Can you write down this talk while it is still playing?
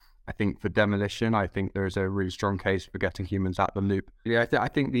think for demolition, I think there's a really strong case for getting humans out of the loop. Yeah, I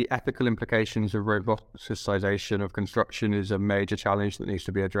think the ethical implications of roboticization of construction is a major challenge that needs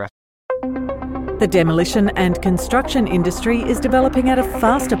to be addressed. The demolition and construction industry is developing at a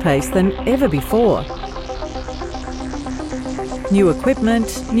faster pace than ever before. New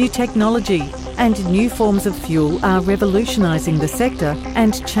equipment, new technology, and new forms of fuel are revolutionising the sector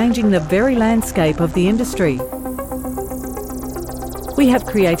and changing the very landscape of the industry. We have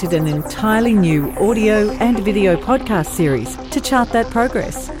created an entirely new audio and video podcast series to chart that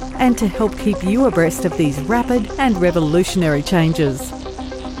progress and to help keep you abreast of these rapid and revolutionary changes.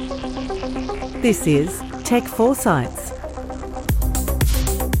 This is Tech Foresights.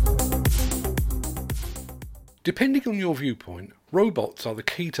 Depending on your viewpoint, robots are the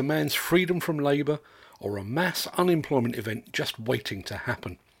key to man's freedom from labour or a mass unemployment event just waiting to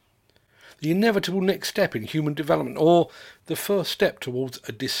happen. The inevitable next step in human development or the first step towards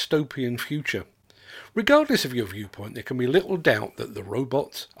a dystopian future. Regardless of your viewpoint, there can be little doubt that the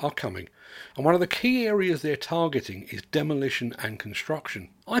robots are coming, and one of the key areas they're targeting is demolition and construction.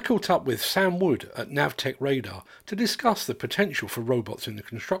 I caught up with Sam Wood at Navtech Radar to discuss the potential for robots in the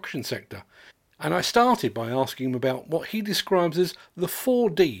construction sector, and I started by asking him about what he describes as the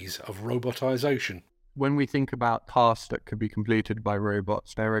 4 Ds of robotisation. When we think about tasks that could be completed by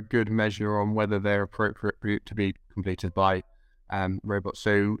robots, they're a good measure on whether they're appropriate to be completed by robots.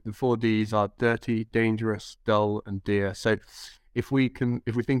 So the 4 Ds are dirty, dangerous, dull, and dear. So if we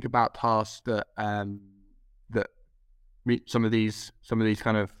think about tasks that meet some of these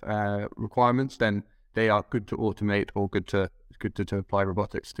kind of requirements, then they are good to automate or good to apply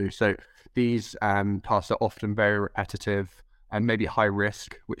robotics to. So these tasks are often very repetitive and maybe high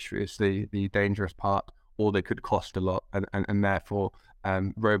risk, which is the dangerous part, or they could cost a lot, and therefore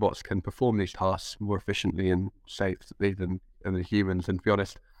robots can perform these tasks more efficiently and safely than the humans. And to be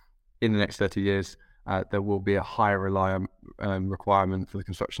honest, in the next 30 years, there will be a higher requirement for the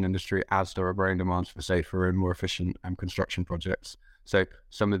construction industry as there are growing demands for safer and more efficient construction projects. So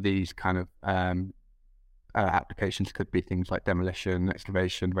some of these kind of applications could be things like demolition,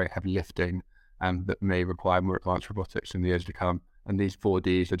 excavation, very heavy lifting, that may require more advanced robotics in the years to come. And these 4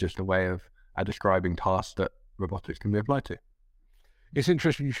 Ds are just a way of describing tasks that robotics can be applied to. It's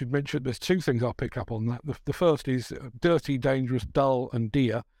interesting you should mention there's 2 things I'll pick up on that. The first is dirty, dangerous, dull, and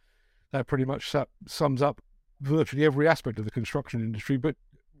dear. That pretty much sums up virtually every aspect of the construction industry. But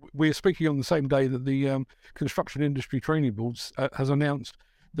we're speaking on the same day that the Construction Industry Training Board has announced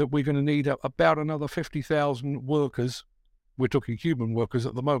that we're going to need about another 50,000 workers. We're talking human workers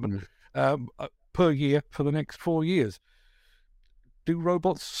at the moment, per year for the next 4 years. Do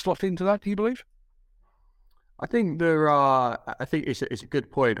robots slot into that, do you believe? I think it's a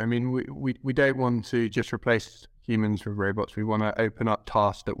good point. I mean, we don't want to just replace humans with robots. We want to open up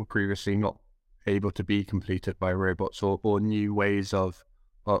tasks that were previously not able to be completed by robots, or new ways of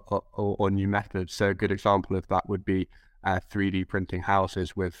or new methods. So a good example of that would be 3D printing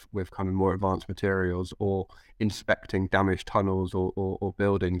houses with kind of more advanced materials, or inspecting damaged tunnels or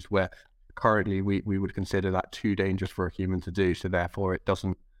buildings where currently we would consider that too dangerous for a human to do. So therefore it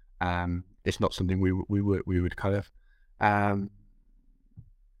doesn't, it's not something we would kind of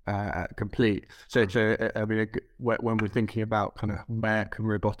complete. So I mean, when we're thinking about kind of where can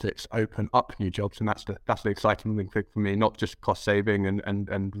robotics open up new jobs, and that's the exciting thing for me, not just cost saving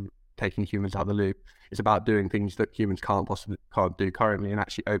and taking humans out of the loop. It's about doing things that humans can't do currently, and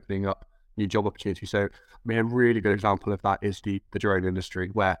actually opening up new job opportunities. So I mean, a really good example of that is the drone industry,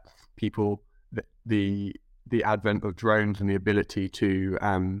 where the advent of drones and the ability to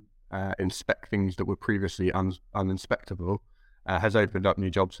inspect things that were previously uninspectable has opened up new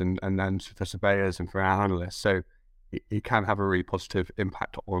jobs and then for surveyors and for our analysts. So it can have a really positive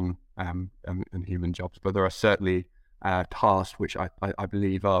impact on human jobs. But there are certainly tasks which I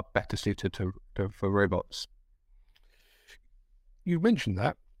believe are better suited for robots. You mentioned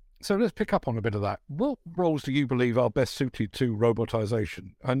that, so let's pick up on a bit of that. What roles do you believe are best suited to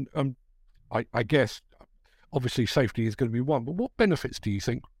robotisation? And I guess obviously safety is going to be one, but what benefits do you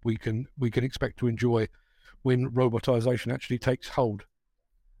think we can expect to enjoy when robotisation actually takes hold?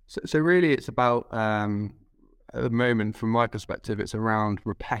 So really, it's about at the moment, from my perspective, it's around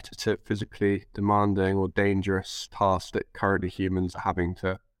repetitive, physically demanding or dangerous tasks that currently humans are having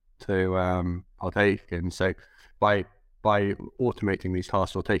to partake in. So by automating these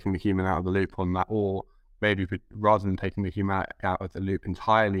tasks or taking the human out of the loop on that, or maybe rather than taking the human out of the loop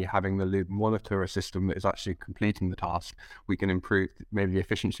entirely, having the loop monitor a system that is actually completing the task, we can improve maybe the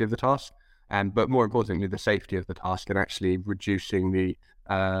efficiency of the task, but more importantly, the safety of the task, and actually reducing the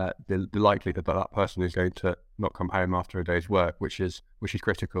the likelihood that that person is going to not come home after a day's work, which is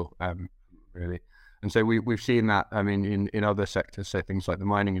critical, really. And so we've seen that, I mean, in other sectors, so things like the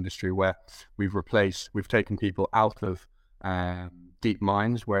mining industry, where we've taken people out of deep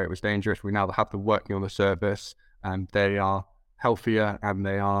mines where it was dangerous. We now have them working on the surface, and they are healthier and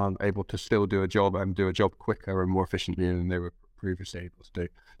they are able to still do a job and do a job quicker and more efficiently than they were previously able to do.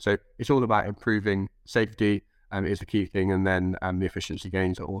 So it's all about improving safety, is a key thing, and then the efficiency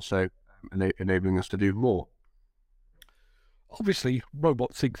gains are also enabling us to do more. Obviously,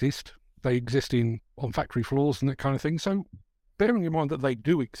 robots exist. They exist on factory floors and that kind of thing. So, bearing in mind that they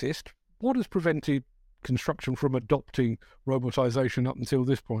do exist, what has prevented construction from adopting robotisation up until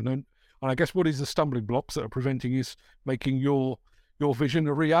this point? And I guess what is the stumbling blocks that are preventing us making your vision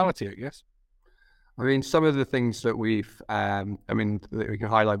a reality, I guess? I mean, some of the things that that we can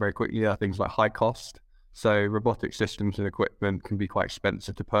highlight very quickly are things like high cost. So robotic systems and equipment can be quite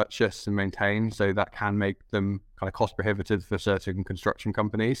expensive to purchase and maintain, so that can make them kind of cost prohibitive for certain construction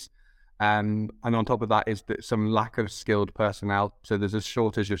companies. And on top of that is that some lack of skilled personnel. So there's a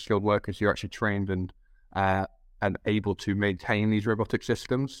shortage of skilled workers who are actually trained and able to maintain these robotic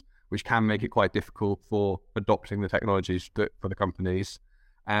systems, which can make it quite difficult for adopting the technologies for the companies.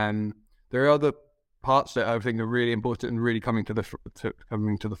 And there are other parts that I think are really important and really coming to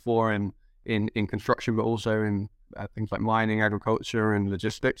the fore in construction, but also in things like mining, agriculture, and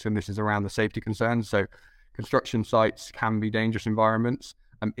logistics. And this is around the safety concerns. So construction sites can be dangerous environments.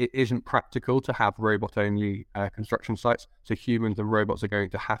 It isn't practical to have robot-only construction sites, so humans and robots are going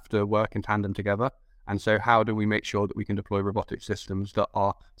to have to work in tandem together. And so how do we make sure that we can deploy robotic systems that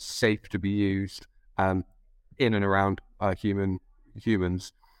are safe to be used in and around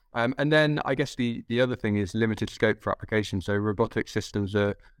humans? And then I guess the other thing is limited scope for application. So robotic systems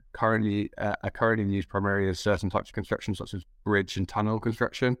are currently used primarily as certain types of construction, such as bridge and tunnel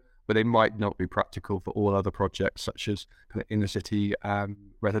construction, but they might not be practical for all other projects, such as kind of inner city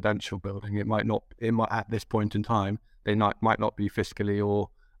residential building. It might at this point in time, they might not be fiscally or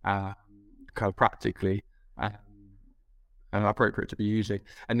kind of practically appropriate to be using.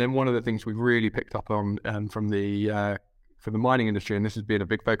 And then one of the things we've really picked up on from the mining industry, and this has been a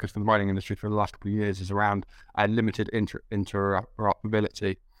big focus for the mining industry for the last couple of years, is around limited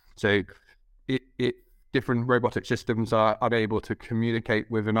interoperability. So different robotic systems are unable to communicate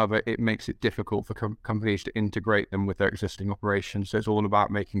with another. It makes it difficult for companies to integrate them with their existing operations. So it's all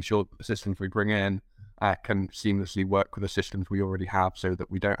about making sure that the systems we bring in can seamlessly work with the systems we already have, so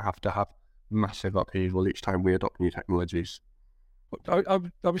that we don't have to have massive upheaval each time we adopt new technologies. I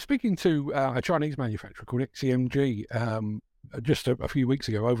was speaking to a Chinese manufacturer called XCMG just a few weeks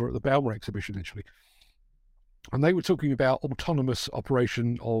ago over at the Bauma exhibition, actually. And they were talking about autonomous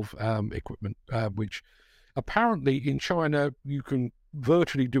operation of equipment, which apparently in China you can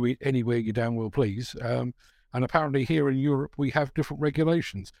virtually do it anywhere you damn well please. And apparently here in Europe we have different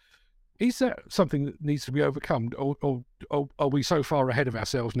regulations. Is that something that needs to be overcome, or are we so far ahead of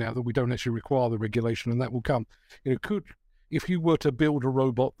ourselves now that we don't actually require the regulation, and that will come? If you were to build a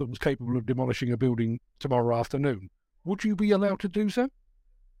robot that was capable of demolishing a building tomorrow afternoon, would you be allowed to do so?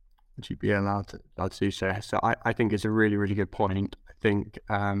 Would you be allowed to do so? So I think it's a really, really good point. I think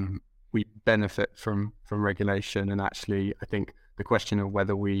we benefit from regulation, and actually I think the question of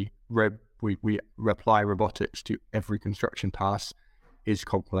whether we apply robotics to every construction task is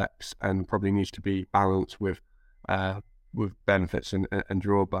complex and probably needs to be balanced with benefits and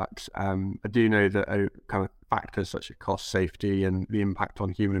drawbacks. I do know that kind of factors such as cost, safety, and the impact on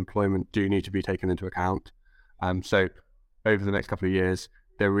human employment do need to be taken into account. So over the next couple of years,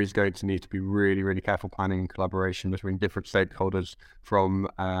 there is going to need to be really, really careful planning and collaboration between different stakeholders, from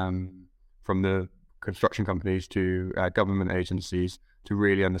the construction companies to government agencies, to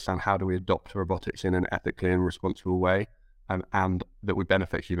really understand how do we adopt robotics in an ethically and responsible way, and that would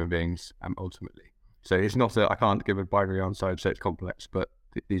benefit human beings ultimately. So it's not I can't give a binary answer. I'd say it's complex, but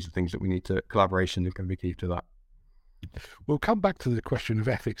these are things that we need to, collaboration is going to be key to that. We'll come back to the question of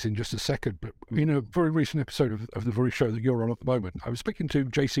ethics in just a second, but in a very recent episode of the very show that you're on at the moment, I was speaking to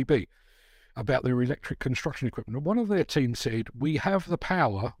JCB about their electric construction equipment, and one of their team said, we have the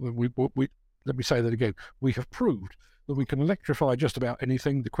power, let me say that again, we have proved that we can electrify just about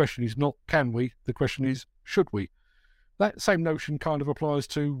anything. The question is not can we, the question is should we? That same notion kind of applies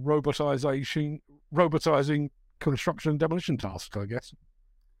to robotising construction and demolition tasks, I guess.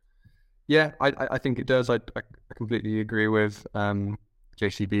 Yeah, I think it does. I completely agree with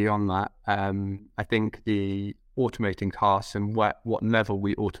JCB on that. I think the automating tasks and what level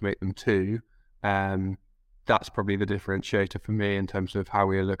we automate them to, that's probably the differentiator for me in terms of how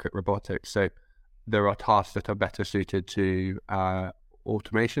we look at robotics. So there are tasks that are better suited to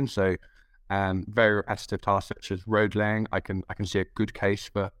automation. So very repetitive tasks such as road laying, I can see a good case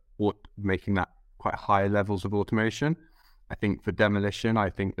for making that quite high levels of automation. I think for demolition, I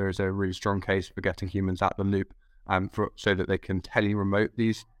think there is a really strong case for getting humans out the loop, so that they can tele-remote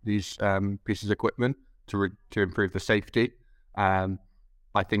these pieces of equipment to improve the safety.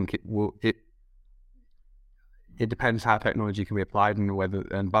 I think it depends how technology can be applied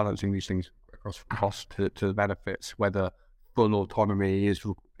and balancing these things across cost to the benefits, whether full autonomy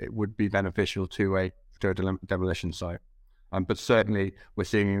it would be beneficial to a demolition site. But certainly we're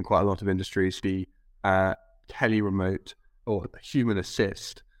seeing in quite a lot of industries the tele-remote or human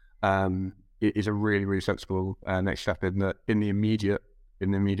assist is a really, really sensible next step in the immediate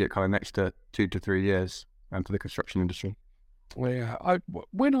kind of next to 2 to 3 years for the construction industry. Well, yeah,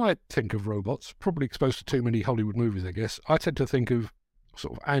 when I think of robots, probably exposed to too many Hollywood movies, I guess, I tend to think of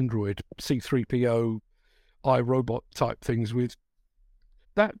sort of Android, C-3PO, iRobot type things. With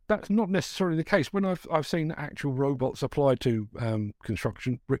that's not necessarily the case. When I've seen actual robots applied to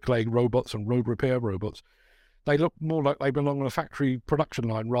construction, bricklaying robots and road repair robots, they look more like they belong on a factory production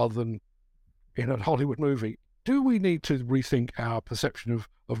line rather than in a Hollywood movie. Do we need to rethink our perception of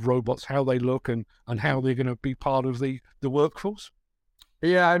robots, how they look and how they're going to be part of the workforce?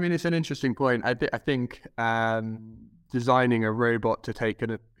 Yeah, I mean, it's an interesting point. I think designing a robot to take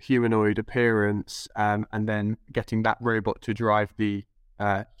a humanoid appearance and then getting that robot to drive the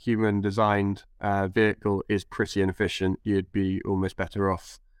human-designed vehicle is pretty inefficient. You'd be almost better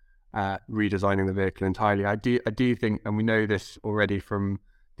off redesigning the vehicle entirely. I do think, and we know this already from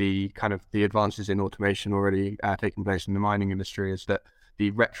the advances in automation already taking place in the mining industry, is that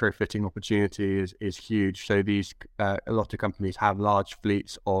the retrofitting opportunity is huge. So a lot of companies have large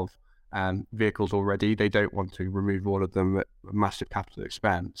fleets of vehicles already. They don't want to remove all of them at massive capital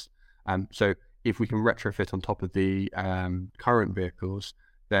expense. So if we can retrofit on top of the current vehicles,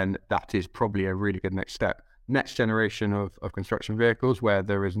 then that is probably a really good next step. Next generation of construction vehicles, where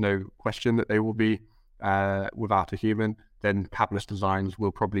there is no question that they will be without a human, then cabless designs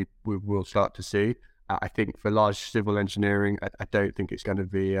we'll start to see. I think for large civil engineering, I don't think it's going to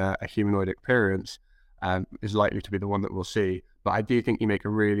be a humanoid appearance is likely to be the one that we'll see. But I do think you make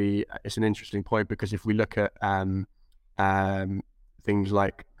it's an interesting point, because if we look at things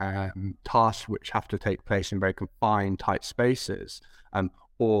like tasks which have to take place in very confined, tight spaces,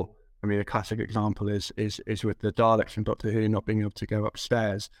 a classic example is with the Daleks from Doctor Who not being able to go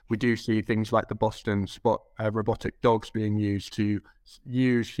upstairs. We do see things like the Boston Spot robotic dogs being used to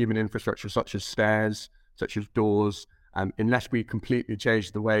use human infrastructure such as stairs, such as doors. Unless we completely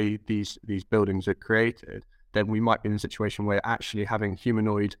change the way these buildings are created, then we might be in a situation where actually having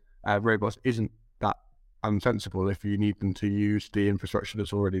humanoid robots isn't that unsensible if you need them to use the infrastructure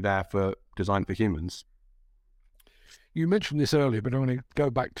that's already there designed for humans. You mentioned this earlier, but I'm going to go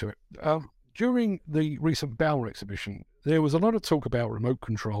back to it. During the recent Bower exhibition, there was a lot of talk about remote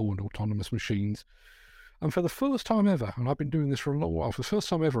control and autonomous machines. And for the first time ever, and I've been doing this for a long while, for the first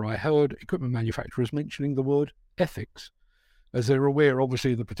time ever, I heard equipment manufacturers mentioning the word ethics, as they're aware,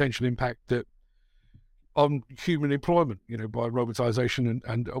 obviously, of the potential impact that on human employment, by robotisation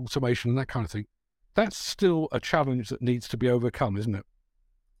and automation and that kind of thing. That's still a challenge that needs to be overcome, isn't it?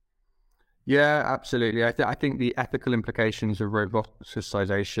 Yeah, absolutely. I think the ethical implications of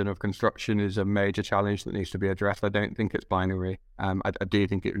roboticization of construction is a major challenge that needs to be addressed. I don't think it's binary. I do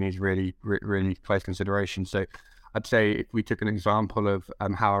think it needs really, really close consideration. So I'd say if we took an example of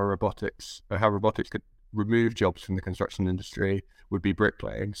how robotics could remove jobs from the construction industry, would be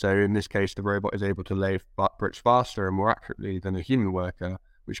bricklaying. So in this case, the robot is able to lay bricks faster and more accurately than a human worker,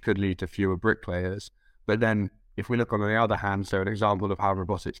 which could lead to fewer bricklayers. But then if we look on the other hand, so an example of how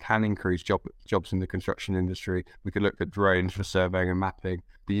robotics can increase jobs in the construction industry, we could look at drones for surveying and mapping.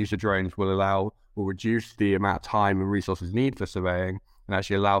 The use of drones will reduce the amount of time and resources needed for surveying and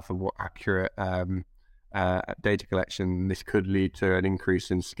actually allow for more accurate data collection. This could lead to an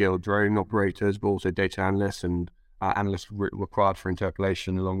increase in skilled drone operators, but also data analysts and analysts required for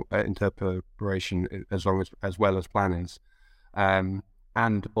interpolation as well as planners.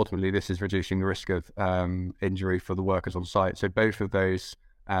 And ultimately, this is reducing the risk of injury for the workers on site. So both of those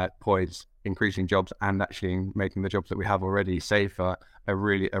points, increasing jobs and actually making the jobs that we have already safer, are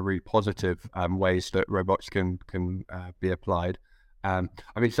really positive ways that robots can be applied.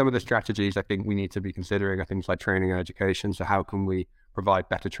 Some of the strategies I think we need to be considering are things like training and education. So how can we provide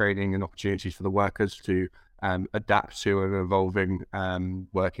better training and opportunities for the workers to adapt to an evolving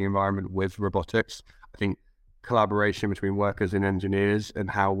working environment with robotics? I think collaboration between workers and engineers and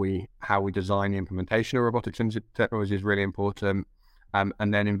how we design the implementation of robotics and technology is really important.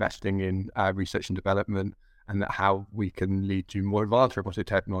 And then investing in research and development and that how we can lead to more advanced robotic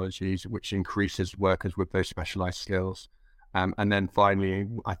technologies, which increases workers with those specialized skills. And then finally,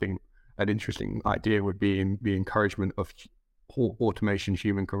 I think an interesting idea would be in the encouragement of automation,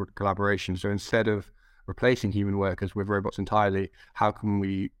 human collaboration. So instead of replacing human workers with robots entirely, how can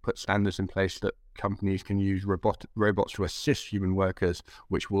we put standards in place that companies can use robots to assist human workers,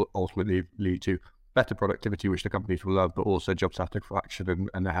 which will ultimately lead to better productivity, which the companies will love, but also job satisfaction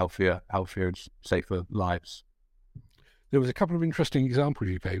and healthier and safer lives. There was a couple of interesting examples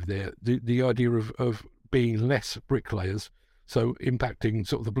you gave there. The idea of being less bricklayers, so impacting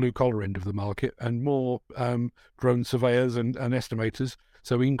sort of the blue collar end of the market, and more drone surveyors and estimators,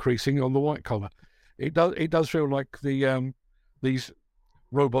 so increasing on the white collar. It does feel like these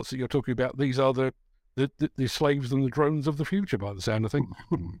robots that you're talking about, these are the slaves and the drones of the future, by the sound of things.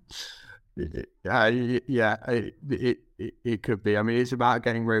 It could be. I mean, it's about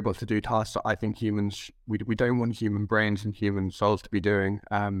getting robots to do tasks that I think humans, we don't want human brains and human souls to be doing.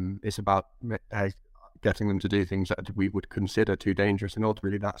 It's about getting them to do things that we would consider too dangerous, and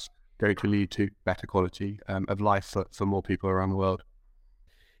ultimately that's going to lead to better quality of life for more people around the world.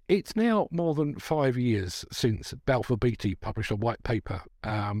 It's now more than 5 years since Balfour Beatty published a white paper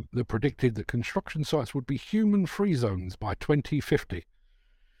that predicted that construction sites would be human-free zones by 2050.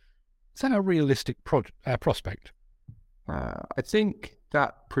 Is that a realistic prospect? I think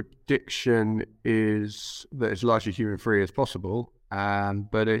that prediction is that it's largely human-free as possible,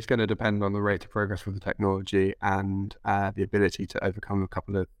 but it's going to depend on the rate of progress with the technology and the ability to overcome a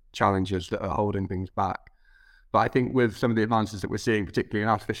couple of challenges that are holding things back. But I think with some of the advances that we're seeing, particularly in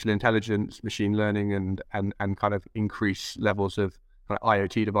artificial intelligence, machine learning, and kind of increased levels of kind of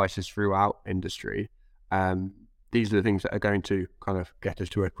IoT devices throughout industry, these are the things that are going to kind of get us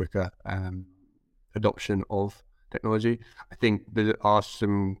to a quicker adoption of technology. I think there are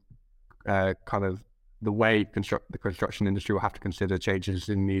some kind of the way the construction industry will have to consider changes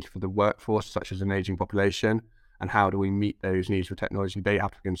in needs for the workforce, such as an aging population, and how do we meet those needs with technology. They have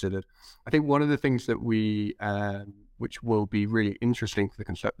to be considered. I think one of the things that which will be really interesting for the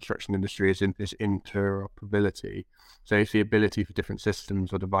construction industry is in this interoperability. So it's the ability for different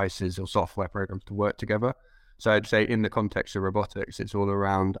systems or devices or software programs to work together. So I'd say in the context of robotics, it's all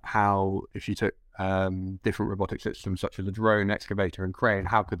around how, if you took different robotic systems such as a drone, excavator, and crane,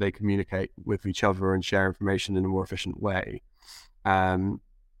 how could they communicate with each other and share information in a more efficient way?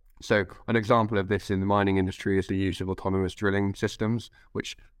 So an example of this in the mining industry is the use of autonomous drilling systems,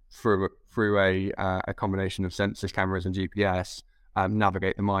 which through a combination of sensors, cameras, and GPS,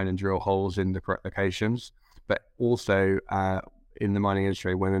 navigate the mine and drill holes in the correct locations. But also in the mining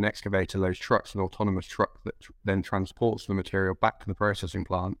industry, when an excavator loads trucks, an autonomous truck that then transports the material back to the processing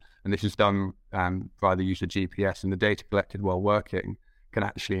plant, and this is done via the use of GPS, and the data collected while working can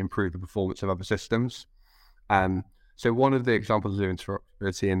actually improve the performance of other systems. So one of the examples of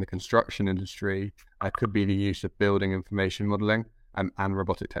interoperability in the construction industry could be the use of building information modeling and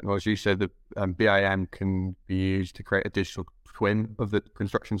robotic technology. So the BIM can be used to create a digital twin of the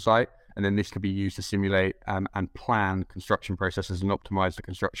construction site, and then this could be used to simulate and plan construction processes and optimize the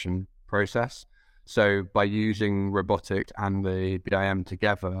construction process. So by using robotics and the BIM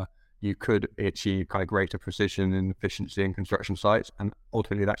together, you could achieve kind of greater precision and efficiency in construction sites, and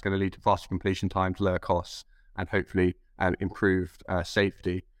ultimately that's going to lead to faster completion times, lower costs, and hopefully improved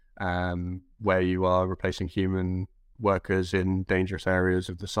safety where you are replacing human workers in dangerous areas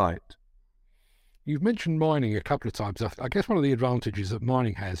of the site. You've mentioned mining a couple of times. I guess one of the advantages that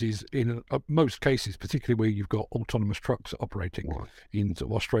mining has is in most cases, particularly where you've got autonomous trucks operating in sort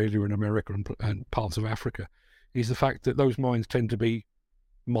of Australia and America and parts of Africa, is the fact that those mines tend to be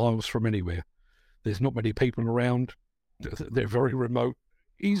miles from anywhere. There's not many people around. They're very remote.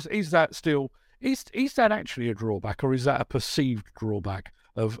 Is that still... Is that actually a drawback, or is that a perceived drawback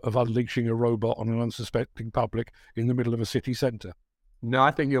of unleashing a robot on an unsuspecting public in the middle of a city centre? No, I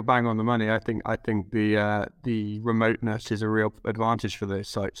think you're bang on the money. I think the remoteness is a real advantage for those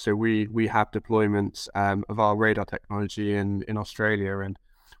sites. So we have deployments of our radar technology in Australia, and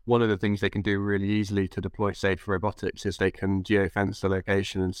one of the things they can do really easily to deploy safe robotics is they can geofence the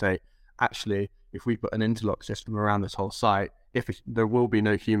location and say, actually, if we put an interlock system around this whole site, there will be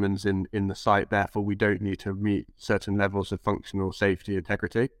no humans in the site, therefore we don't need to meet certain levels of functional safety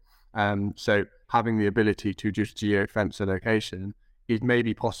integrity. So having the ability to just geofence a location is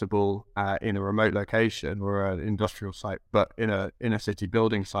maybe possible in a remote location or an industrial site, but in a city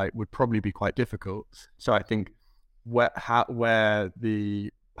building site would probably be quite difficult. So I think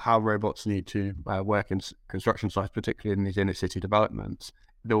how robots need to work in construction sites, particularly in these inner city developments,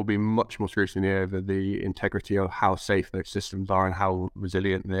 there will be much more scrutiny over the integrity of how safe those systems are and how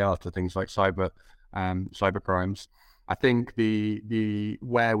resilient they are to things like cyber cybercrimes. I think the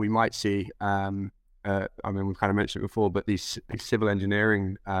where we might see, I mean, we've kind of mentioned it before, but these civil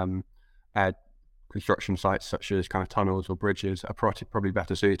engineering construction sites, such as kind of tunnels or bridges, are probably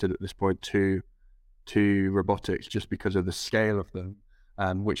better suited at this point to robotics, just because of the scale of them,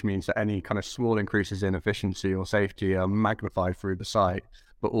 which means that any kind of small increases in efficiency or safety are magnified through the site.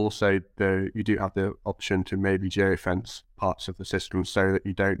 But also, you do have the option to maybe geofence parts of the system so that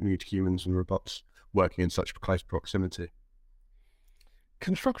you don't need humans and robots working in such close proximity.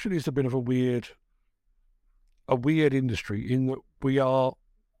 Construction is a bit of a weird industry in that we are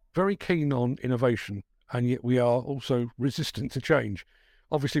very keen on innovation, and yet we are also resistant to change.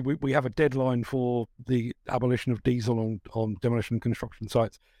 Obviously, we have a deadline for the abolition of diesel on demolition and construction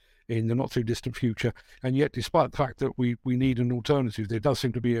sites in the not too distant future, and yet despite the fact that we need an alternative, there does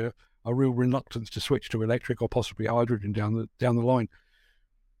seem to be a real reluctance to switch to electric or possibly hydrogen down the line.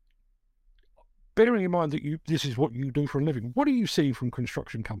 Bearing in mind that this is what you do for a living, what are you seeing from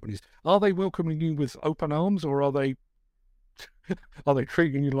construction companies? Are they welcoming you with open arms, or are they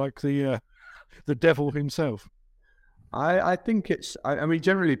treating you like the devil himself? I think I mean,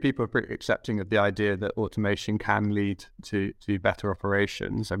 generally people are pretty accepting of the idea that automation can lead to better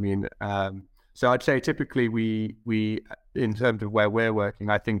operations. I mean, so I'd say typically we in terms of where we're working,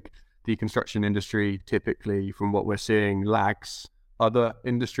 I think the construction industry typically, from what we're seeing, lags other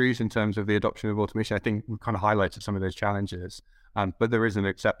industries in terms of the adoption of automation. I think we've kind of highlighted some of those challenges, but there is an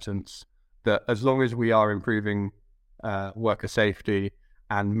acceptance that as long as we are improving worker safety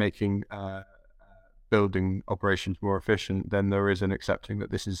and making building operations more efficient, then there is an accepting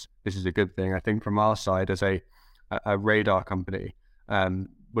that this is a good thing. I think from our side, as a radar company,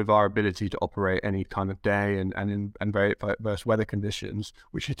 with our ability to operate any kind of day and in very adverse weather conditions,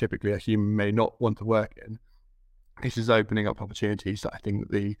 which typically a human may not want to work in, this is opening up opportunities that I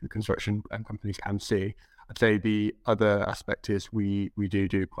think the construction companies can see. I'd say the other aspect is we do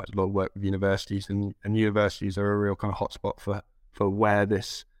quite a lot of work with universities, and universities are a real kind of hotspot for where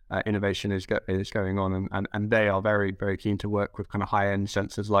this innovation is going on, and they are very, very keen to work with kind of high-end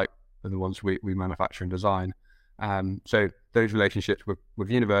sensors like the ones we manufacture and design. So those relationships with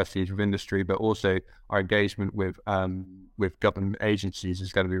universities, with industry, but also our engagement with government agencies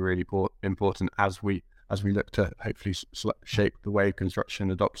is going to be really important as we look to hopefully shape the way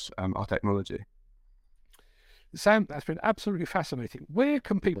construction adopts our technology. Sam, that's been absolutely fascinating. Where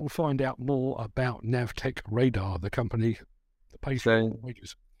can people find out more about Navtech Radar, the company that pays for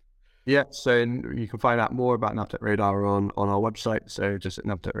wages? Yeah, so you can find out more about Navtech Radar on our website, so just at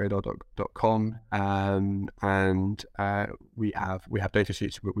navtechradar.com, and we have data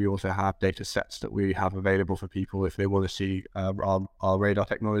sheets, but we also have data sets that we have available for people if they want to see our radar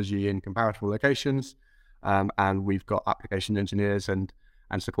technology in comparable locations, and we've got application engineers and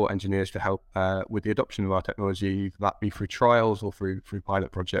support engineers to help with the adoption of our technology, that be through trials or through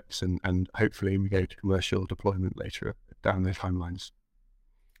pilot projects, and hopefully we go to commercial deployment later down those timelines.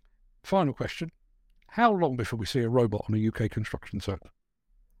 Final question. How long before we see a robot on a UK construction site?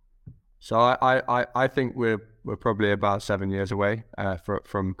 So I think we're probably about 7 years away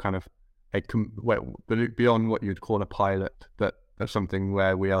from kind of beyond what you'd call a pilot, that's something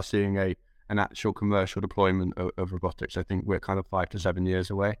where we are seeing an actual commercial deployment of robotics. I think we're kind of 5 to 7 years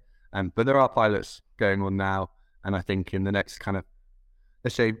away. But there are pilots going on now, and I think in the next kind of,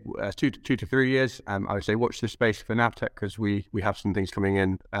 let's say 2 to 3 years, I would say watch this space for Navtech, because we have some things coming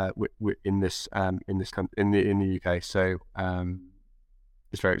in in the UK. So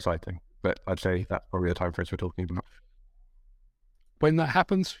it's very exciting. But I'd say that's probably the time frame we're talking about. When that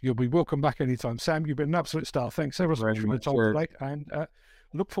happens, you'll be welcome back anytime. Sam, you've been an absolute star. Thanks so much for your time today, and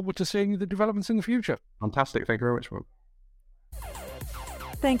look forward to seeing the developments in the future. Fantastic. Thank you very much, Rob.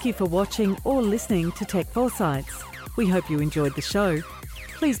 Thank you for watching or listening to Tech Foresights. We hope you enjoyed the show.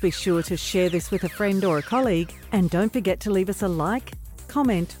 Please be sure to share this with a friend or a colleague, and don't forget to leave us a like,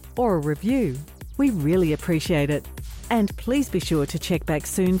 comment or a review. We really appreciate it. And please be sure to check back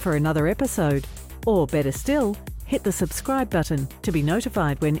soon for another episode. Or better still, hit the subscribe button to be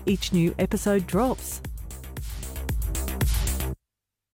notified when each new episode drops.